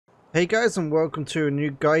Hey guys, and welcome to a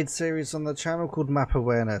new guide series on the channel called Map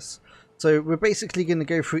Awareness. So we're basically going to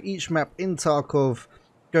go through each map in Tarkov,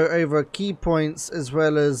 go over key points as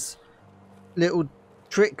well as little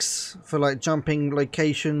tricks for like jumping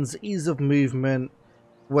locations, ease of movement,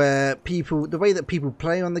 the way that people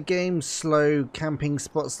play on the game, slow camping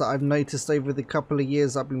spots that I've noticed over the couple of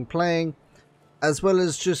years I've been playing, as well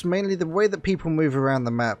as just mainly the way that people move around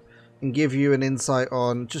the map, and give you an insight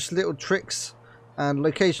on just little tricks and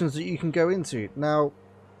locations that you can go into. Now,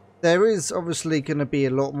 there is obviously going to be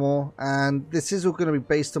a lot more, and this is all going to be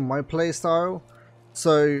based on my play style,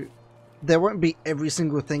 so there won't be every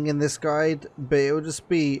single thing in this guide, but it will just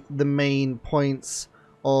be the main points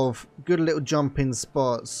of good little jumping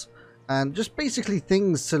spots and just basically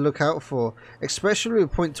things to look out for, especially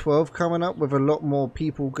with point 12 coming up, with a lot more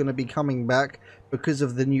people going to be coming back because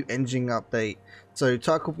of the new engine update. So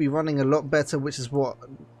Tarkov will be running a lot better, which is what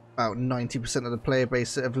about 90% of the player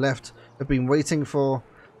base that have left have been waiting for.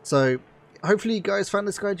 So hopefully you guys found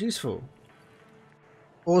this guide useful.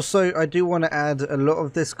 Also, I do want to add, a lot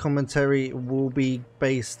of this commentary will be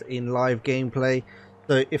based in live gameplay,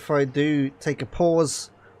 so if I do take a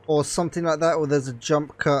pause or something like that, or there's a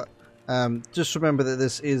jump cut, just remember that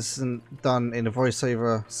this isn't done in a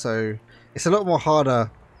voiceover, so it's a lot more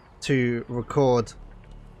harder to record,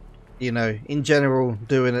 you know, in general,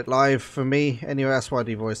 doing it live for me. Anyway, that's why I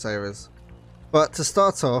do voiceovers. But to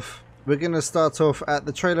start off, we're going to start off at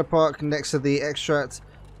the trailer park next to the extract.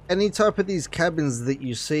 Any type of these cabins that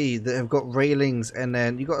you see that have got railings, and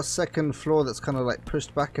then you got a second floor that's kind of like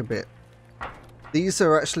pushed back a bit, these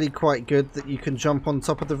are actually quite good that you can jump on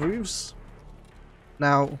top of the roofs.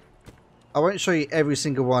 Now, I won't show you every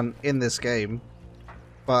single one in this game,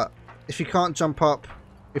 but if you can't jump up,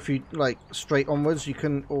 if you like straight onwards, you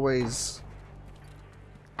can always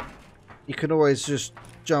just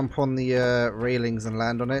jump on the railings and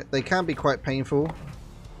land on it. They can be quite painful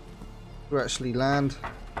to actually land.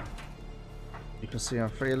 You can see I'm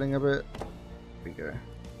failing a bit. There we go.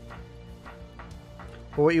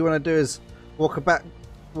 But what you want to do is walk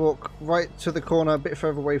right to the corner, a bit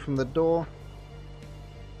further away from the door,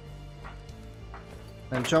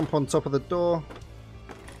 and jump on top of the door,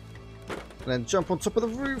 and then jump on top of the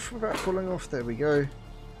roof without falling off. There we go.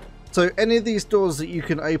 So any of these doors that you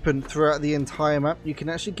can open throughout the entire map, you can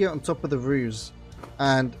actually get on top of the roofs,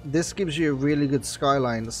 and this gives you a really good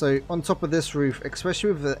skyline. So on top of this roof,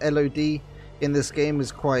 especially with the LOD in this game,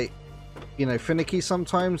 is quite, you know, finicky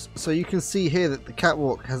sometimes. So you can see here that the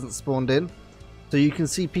catwalk hasn't spawned in, so you can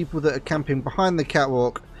see people that are camping behind the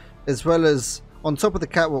catwalk, as well as on top of the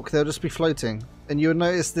catwalk. They'll just be floating, and you'll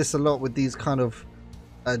notice this a lot with these kind of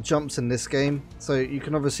jumps in this game. So you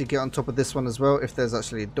can obviously get on top of this one as well if there's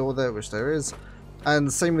actually a door there, which there is,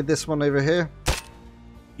 and same with this one over here.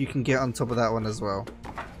 You can get on top of that one as well.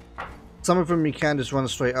 Some of them you can just run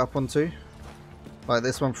straight up onto, like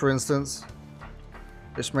this one for instance,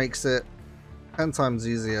 which makes it 10 times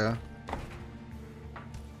easier.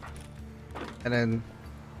 And then,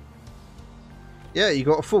 yeah, you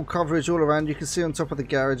got a full coverage all around. You can see on top of the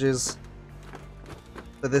garages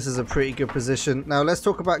that this is a pretty good position. Now let's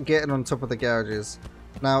talk about getting on top of the garages.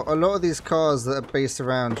 Now, a lot of these cars that are based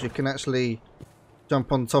around, you can actually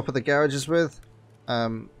jump on top of the garages with.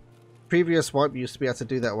 Previous wipe used to be able to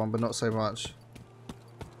do that one, but not so much.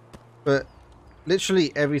 But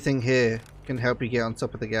literally everything here can help you get on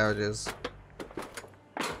top of the garages.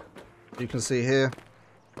 You can see here,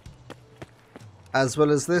 as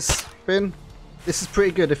well as this bin. This is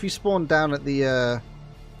pretty good if you spawn down at the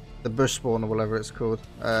bush spawn or whatever it's called,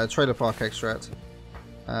 trailer park extract.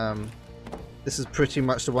 This is pretty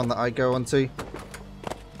much the one that I go onto,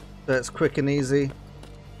 so it's quick and easy.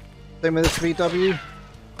 Same with this VW.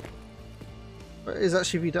 But it is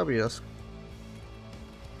actually VW. That's,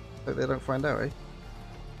 hope they don't find out, eh?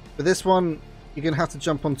 But this one, you're gonna have to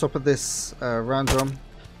jump on top of this round drum.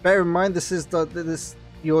 Bear in mind,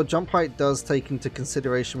 your jump height does take into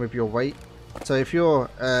consideration with your weight. So if you're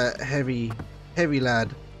a heavy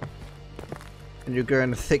lad and you're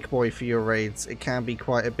going a thick boy for your raids, it can be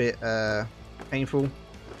quite a bit painful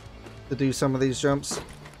to do some of these jumps.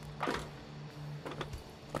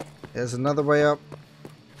 There's another way up.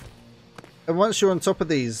 And once you're on top of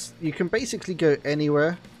these, you can basically go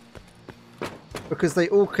anywhere, because they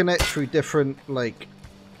all connect through different like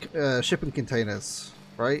shipping containers,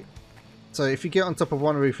 right? So if you get on top of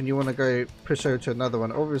one roof and you want to go push over to another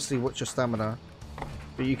one, obviously watch your stamina,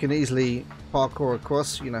 but you can easily parkour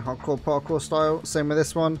across, you know, hardcore parkour style. Same with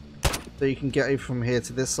this one, so you can get over from here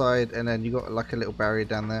to this side, and then you got like a little barrier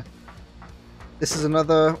down there. This is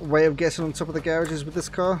another way of getting on top of the garages with this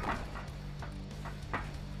car.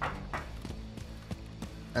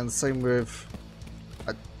 And same with...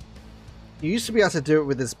 you used to be able to do it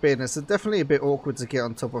with this bin. It's definitely a bit awkward to get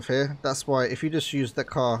on top of here. That's why if you just use the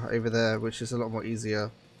car over there, which is a lot more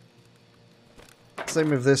easier. Same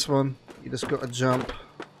with this one. You just got to jump.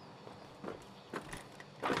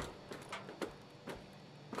 Oh,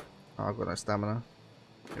 I've got no stamina.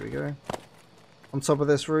 Here we go. On top of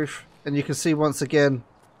this roof. And you can see once again,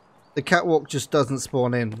 the catwalk just doesn't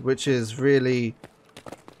spawn in, which is really,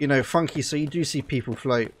 you know, funky. So you do see people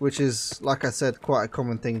float, which is, like I said, quite a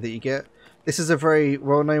common thing that you get. This is a very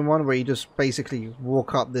well-known one where you just basically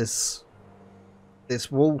walk up this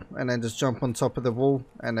wall and then just jump on top of the wall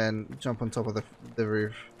and then jump on top of the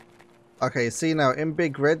roof. Okay, see now in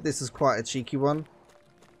Big Red, this is quite a cheeky one.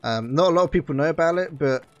 Not a lot of people know about it,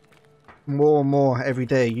 but more and more every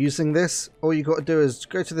day using this. All you got to do is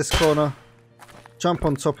go to this corner, jump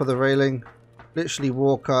on top of the railing, literally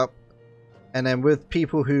walk up, and then with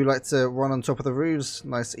people who like to run on top of the roofs,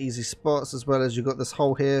 nice easy spots, as well as you got this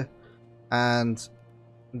hole here and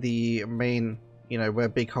the main, you know, where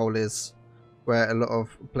Big Hole is, where a lot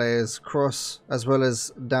of players cross, as well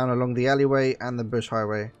as down along the alleyway and the bush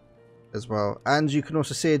highway as well. And you can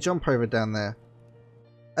also see a jump over down there.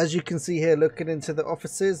 As you can see here, looking into the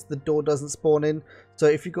offices, the door doesn't spawn in. So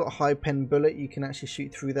if you've got a high pen bullet, you can actually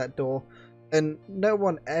shoot through that door. And no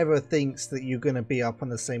one ever thinks that you're going to be up on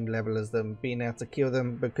the same level as them, being able to kill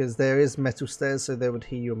them, because there is metal stairs, so they would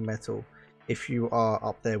hear your metal if you are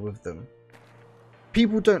up there with them.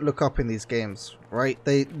 People don't look up in these games, right?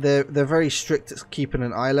 They're very strict at keeping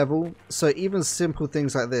an eye level. So even simple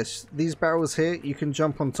things like this, these barrels here, you can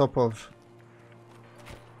jump on top of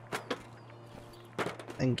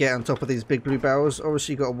and get on top of these big blue barrels.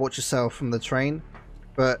 Obviously you got to watch yourself from the train,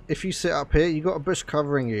 but if you sit up here, you got a bush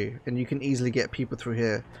covering you and you can easily get people through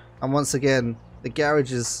here. And once again, the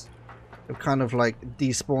garages have kind of like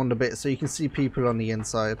despawned a bit, so you can see people on the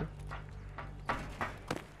inside.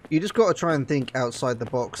 You just got to try and think outside the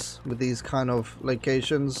box with these kind of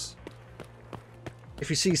locations. If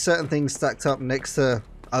you see certain things stacked up next to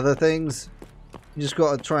other things, you just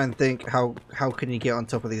got to try and think how can you get on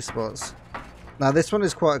top of these spots. Now this one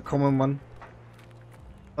is quite a common one.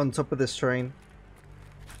 On top of this train,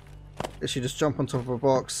 you just jump on top of a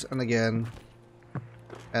box, and again,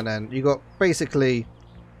 and then you got basically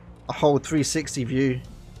a whole 360 view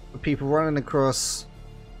of people running across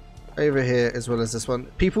over here, as well as this one.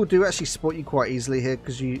 People do actually spot you quite easily here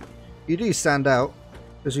because you do stand out,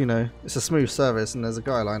 because you know it's a smooth service and there's a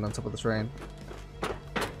guy lying on top of the train.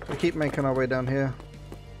 We keep making our way down here.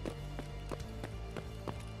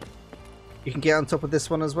 You can get on top of this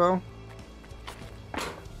one as well.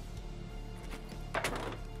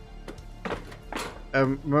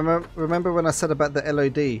 Remember when I said about the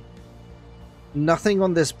LOD? Nothing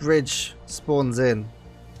on this bridge spawns in.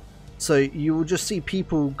 So you will just see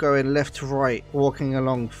people going left to right, walking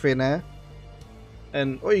along thin air.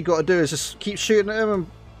 And all you got to do is just keep shooting at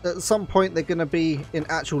them, and at some point they're going to be in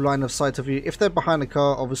actual line of sight of you. If they're behind a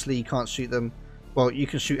car, obviously you can't shoot them. Well, you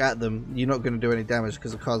can shoot at them. You're not going to do any damage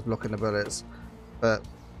because the car's blocking the bullets. But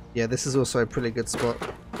yeah, this is also a pretty good spot.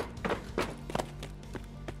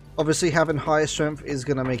 Obviously having higher strength is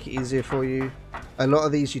going to make it easier for you. A lot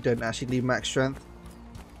of these you don't actually need max strength.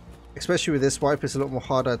 Especially with this wipe, it's a lot more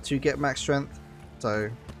harder to get max strength. So,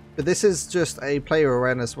 but this is just a player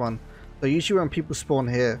awareness one. So usually when people spawn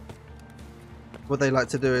here, what they like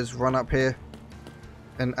to do is run up here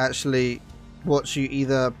and actually watch you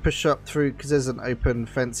either push up through, because there's an open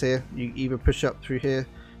fence here. You either push up through here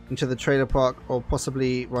into the trailer park, or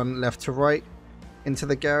possibly run left to right into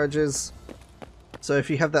the garages. So if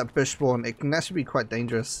you have that bush spawn, it can actually be quite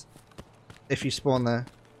dangerous if you spawn there.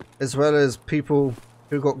 As well as people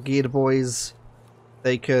who got geared boys,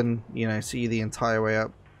 they can, you know, see the entire way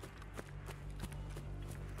up.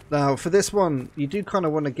 Now for this one, you do kind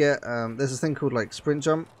of want to get, there's this thing called like sprint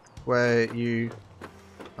jump, where you,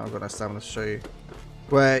 I've got no stamina to show you,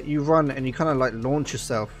 where you run and you kind of like launch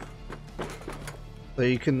yourself. So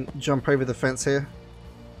you can jump over the fence here,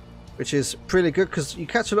 which is pretty good because you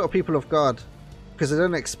catch a lot of people off guard because they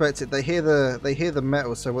don't expect it. They hear the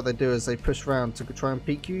metal, so what they do is they push around to try and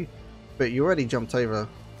peek you, but you already jumped over.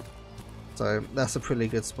 So that's a pretty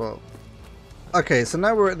good spot. Okay, so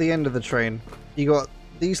now we're at the end of the train. You got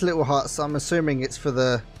these little huts. I'm assuming it's for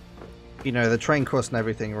the, you know, the train course and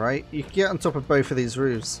everything, right? You can get on top of both of these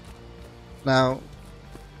roofs. Now,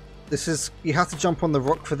 this is, you have to jump on the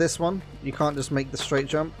rock for this one. You can't just make the straight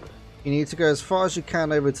jump. You need to go as far as you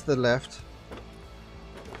can over to the left,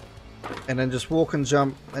 and then just walk and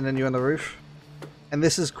jump, and then you're on the roof. And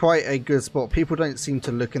this is quite a good spot. People don't seem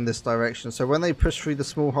to look in this direction, so when they push through the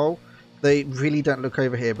small hole, they really don't look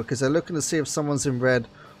over here because they're looking to see if someone's in red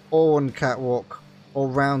or on catwalk or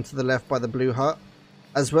round to the left by the blue hut,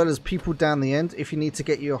 as well as people down the end. If you need to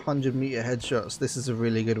get your 100-meter headshots, this is a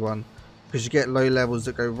really good one, because you get low levels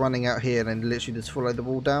that go running out here and then literally just follow the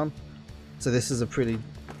wall down. So this is a pretty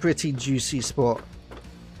juicy spot.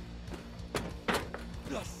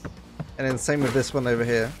 And then same with this one over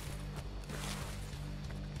here.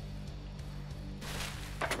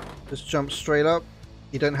 Just jump straight up.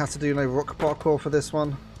 You don't have to do no rock parkour for this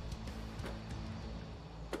one.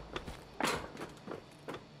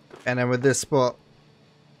 And then with this spot,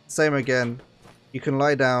 same again. You can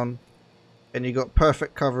lie down and you got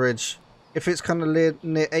perfect coverage. If it's kind of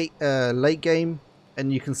near late game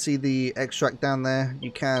and you can see the extract down there,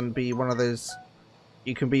 you can be one of those.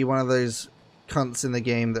 You can be one of those cunts in the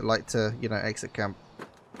game that like to, you know, exit camp.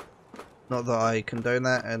 Not that I condone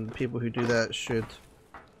that, and people who do that should,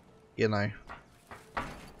 you know,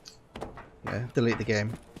 yeah, delete the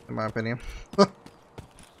game, in my opinion.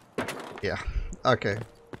 Yeah. Okay.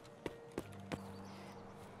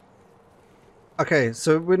 Okay,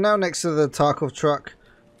 so we're now next to the Tarkov truck.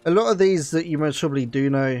 A lot of these that you most probably do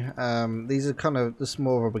know, these are kind of just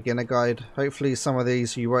more of a beginner guide. Hopefully some of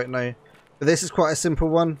these you won't know. But this is quite a simple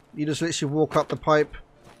one. You just literally walk up the pipe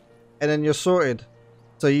and then you're sorted.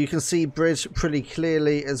 So you can see bridge pretty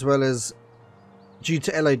clearly, as well as due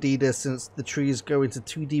to LOD distance, the trees go into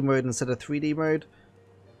 2D mode instead of 3D mode.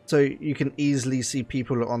 So you can easily see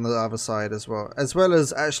people on the other side as well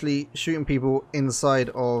as actually shooting people inside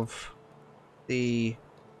of the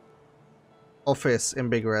office in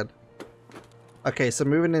Big Red. Okay, so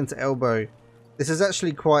moving into Elbow. This is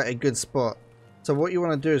actually quite a good spot. So what you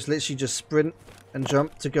want to do is literally just sprint and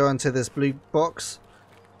jump to go into this blue box.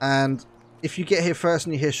 And if you get here first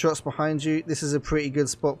and you hear shots behind you, this is a pretty good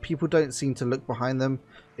spot. People don't seem to look behind them.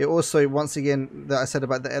 It also, once again, that I said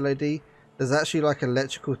about the LOD, there's actually like an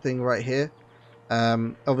electrical thing right here.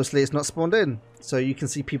 Obviously it's not spawned in, so you can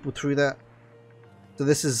see people through that. So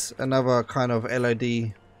this is another kind of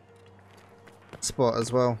LOD spot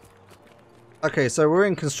as well. Okay, so we're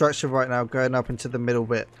in construction right now, going up into the middle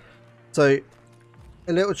bit. So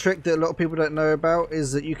a little trick that a lot of people don't know about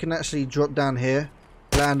is that you can actually drop down here,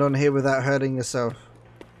 land on here without hurting yourself.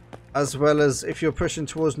 As well as if you're pushing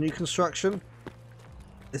towards new construction,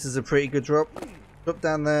 this is a pretty good drop. Drop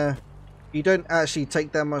down there. You don't actually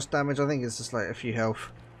take that much damage. I think it's just like a few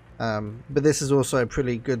health. But this is also a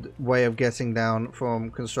pretty good way of getting down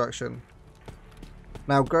from construction.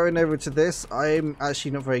 Now going over to this, I'm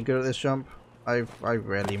actually not very good at this jump. I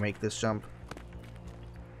rarely make this jump.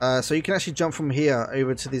 So you can actually jump from here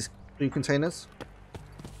over to these blue containers,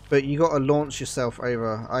 but you got to launch yourself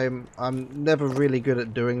over. I'm never really good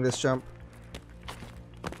at doing this jump.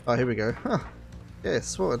 Oh, here we go. Huh. Yeah,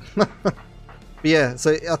 sword. But yeah,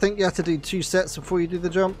 so I think you have to do 2 sets before you do the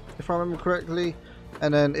jump, if I remember correctly.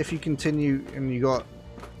 And then if you continue and you got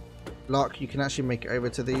luck, you can actually make it over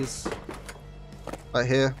to these right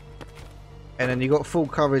here. And then you got full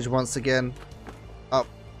coverage once again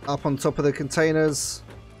up on top of the containers.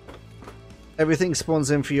 Everything spawns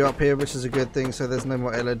in for you up here, which is a good thing, so there's no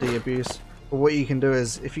more LOD abuse. But what you can do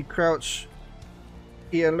is, if you crouch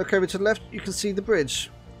here and look over to the left, you can see the bridge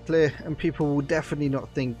clear, and people will definitely not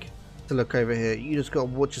think to look over here. You just got to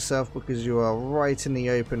watch yourself, because you are right in the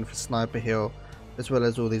open for Sniper Hill, as well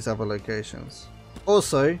as all these other locations.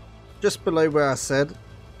 Also, just below where I said,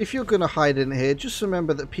 if you're going to hide in here, just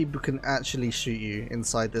remember that people can actually shoot you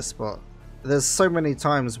inside this spot. There's so many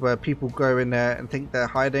times where people go in there and think they're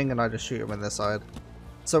hiding, and I just shoot them in their side.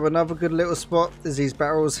 So another good little spot is these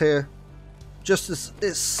barrels here. Just as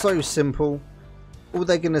it's so simple. All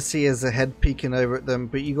they're going to see is a head peeking over at them,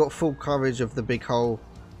 but you got full coverage of the big hole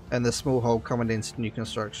and the small hole coming into new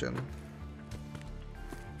construction.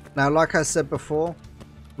 Now, like I said before,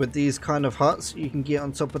 with these kind of huts, you can get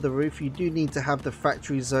on top of the roof. You do need to have the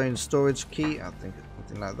factory zone storage key. I think it's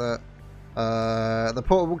something like that. The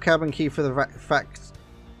portable cabin key for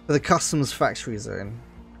the customs factory zone.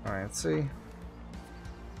 Alright, let's see.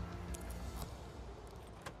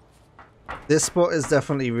 This spot is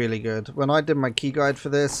definitely really good. When I did my key guide for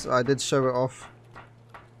this, I did show it off,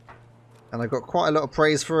 and I got quite a lot of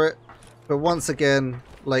praise for it. But once again,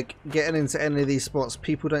 like getting into any of these spots,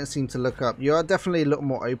 people don't seem to look up. You are definitely a little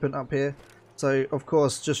more open up here. So of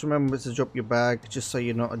course, just remember to drop your bag, just so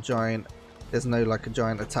you're not a giant. There's no like a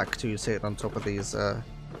giant attack tool sitting on top of these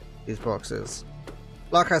boxes.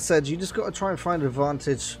 Like I said, you just got to try and find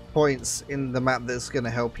advantage points in the map that's going to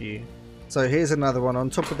help you. So here's another one. On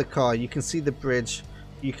top of the car, you can see the bridge,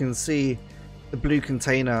 you can see the blue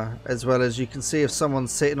container, as well as you can see if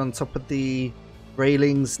someone's sitting on top of the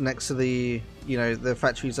railings next to the, you know, the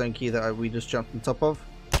factory zone key that we just jumped on top of,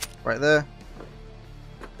 right there.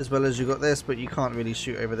 as well as you got this, but you can't really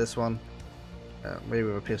shoot over this one. Maybe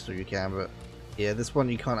with a pistol you can, but yeah, this one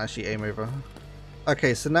you can't actually aim over.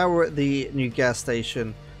 Okay, so now we're at the new gas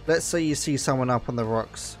station. Let's say you see someone up on the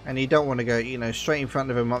rocks and you don't want to go, you know, straight in front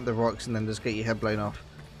of them up the rocks and then just get your head blown off.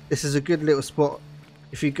 This is a good little spot.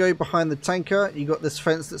 If you go behind the tanker, you got this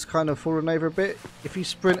fence that's kind of fallen over a bit. If you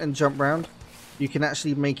sprint and jump round, you can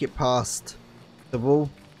actually make it past the wall.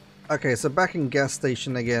 Okay, so back in gas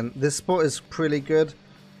station again. This spot is pretty good.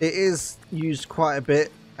 It is used quite a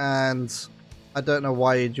bit, and I don't know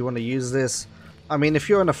why you'd want to use this. I mean, if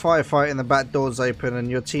you're in a firefight and the back door's open and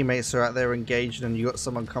your teammates are out there engaged and you got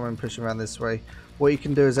someone coming pushing around this way, what you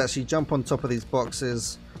can do is actually jump on top of these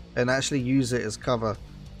boxes and actually use it as cover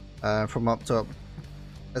from up top.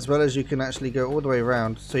 As well as you can actually go all the way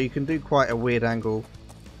around, so you can do quite a weird angle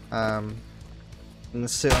and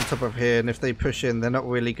sit on top of here, and if they push in, they're not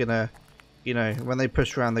really gonna, you know, when they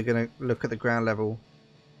push around they're gonna look at the ground level.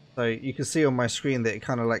 So you can see on my screen that it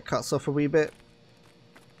kind of like cuts off a wee bit.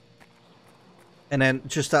 And then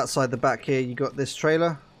just outside the back here you got this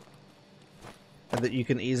trailer that you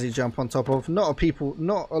can easily jump on top of. Not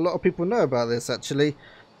a lot of people know about this actually.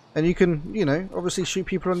 And you can, you know, obviously shoot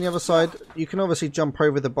people on the other side. You can obviously jump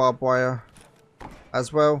over the barbed wire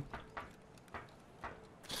as well.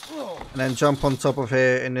 And then jump on top of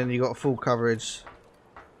here, and then you got full coverage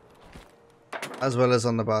as well as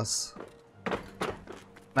on the bus.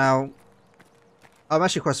 Now, I'm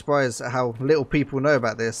actually quite surprised at how little people know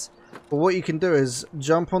about this. But what you can do is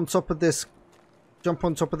jump on top of this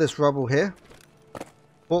rubble here,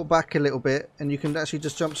 walk back a little bit, and you can actually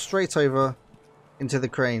just jump straight over into the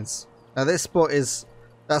cranes. Now this spot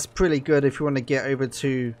that's pretty good if you want to get over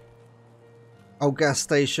to old gas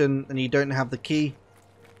station and you don't have the key.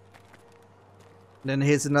 And then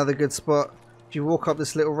here's another good spot. If you walk up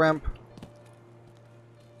this little ramp,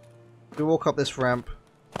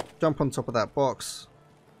 jump on top of that box.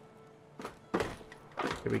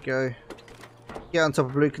 Here we go. Get on top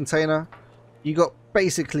of a blue container. You got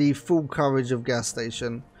basically full coverage of gas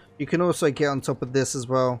station. You can also get on top of this as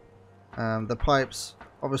well. The pipes,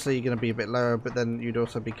 obviously you're going to be a bit lower, but then you'd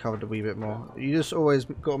also be covered a wee bit more. You just always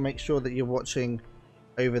got to make sure that you're watching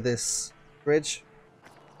over this bridge.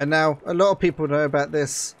 And now a lot of people know about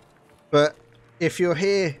this, but if you're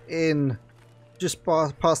here in just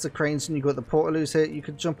past the cranes and you've got the portaloos here, you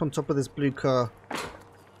could jump on top of this blue car.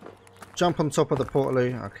 Jump on top of the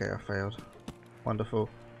portaloo. Okay, I failed. Wonderful.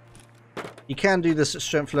 You can do this at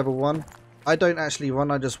strength level 1. I don't actually run,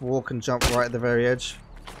 I just walk and jump right at the very edge.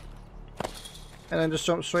 And then just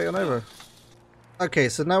jump straight on over. Okay,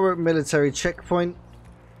 so now we're at military checkpoint.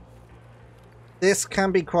 This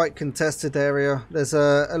can be quite contested area. There's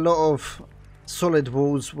a lot of solid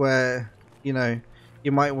walls where, you know,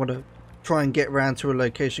 you might want to try and get around to a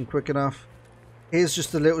location quick enough. Here's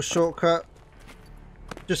just a little shortcut.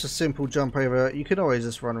 Just a simple jump over. You can always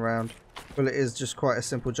just run around. Well, it is just quite a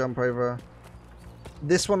simple jump over.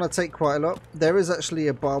 This one I take quite a lot. There is actually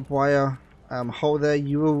a barbed wire hole there.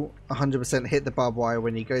 You will 100% hit the barbed wire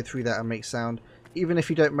when you go through that and make sound. Even if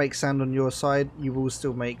you don't make sound on your side, you will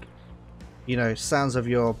still make, you know, sounds of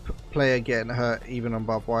your player getting hurt even on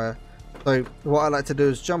barbed wire. So what I like to do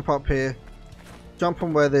is jump up here, jump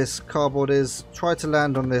on where this cardboard is, try to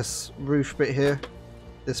land on this roof bit here,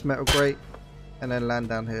 this metal grate, and then land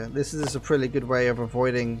down here. This is a pretty good way of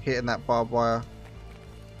avoiding hitting that barbed wire,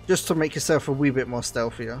 just to make yourself a wee bit more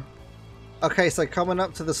stealthier. Okay, so coming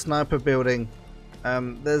up to the sniper building,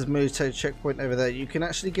 there's military checkpoint over there. You can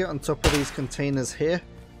actually get on top of these containers here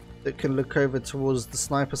that can look over towards the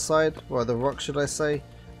sniper side, or the rock should I say.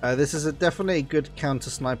 This is definitely a good counter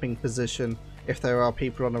sniping position if there are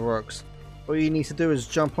people on the rocks. All you need to do is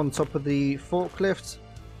jump on top of the forklift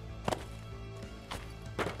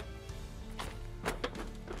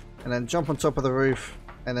and then jump on top of the roof,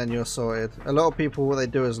 and then you're sorted. A lot of people, what they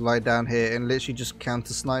do is lie down here and literally just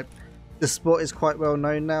counter snipe. This spot is quite well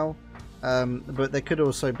known now, but there could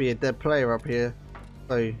also be a dead player up here,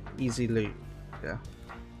 so easy loot. Yeah,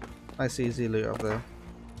 nice easy loot up there.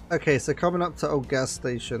 Okay, so coming up to old gas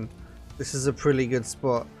station, this is a pretty good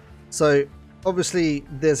spot. So obviously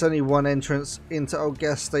there's only one entrance into old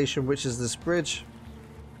gas station, which is this bridge.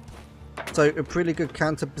 So a pretty good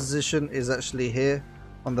counter position is actually here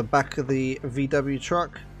on the back of the VW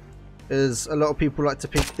truck. Is a lot of people like to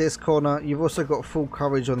pick this corner. You've also got full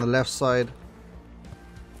coverage on the left side.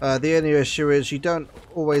 The only issue is you don't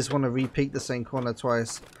always want to repeat the same corner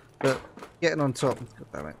twice, but getting on top, God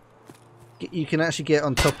damn it, you can actually get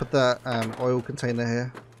on top of that oil container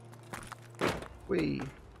here. Whee.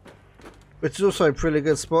 Which is also a pretty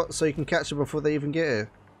good spot, so you can catch them before they even get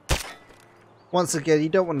here. Once again, you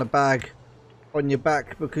don't want to bag on your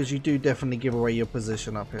back, because you do definitely give away your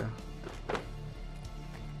position up here.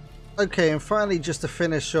 Okay, and finally, just to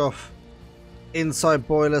finish off inside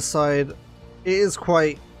boiler side, it is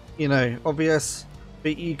quite, you know, obvious,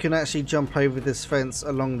 but you can actually jump over this fence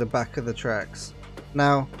along the back of the tracks.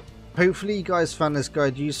 Now, hopefully you guys found this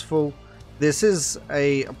guide useful. This is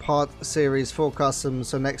a part series for custom,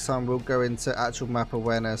 so next time we'll go into actual map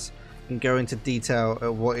awareness and go into detail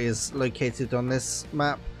at what is located on this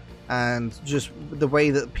map and just the way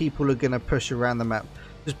that people are going to push around the map.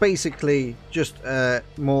 Just basically just a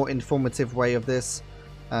more informative way of this.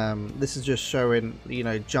 This is just showing, you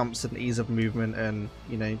know, jumps and ease of movement and,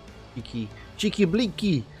 you know, cheeky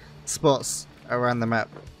bleaky spots around the map.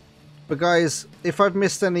 But guys, if I've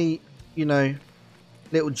missed any, you know,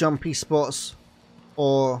 little jumpy spots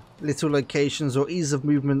or little locations or ease of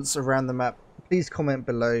movements around the map, please comment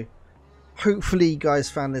below. Hopefully you guys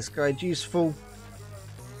found this guide useful,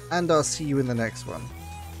 and I'll see you in the next one.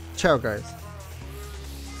 Ciao guys.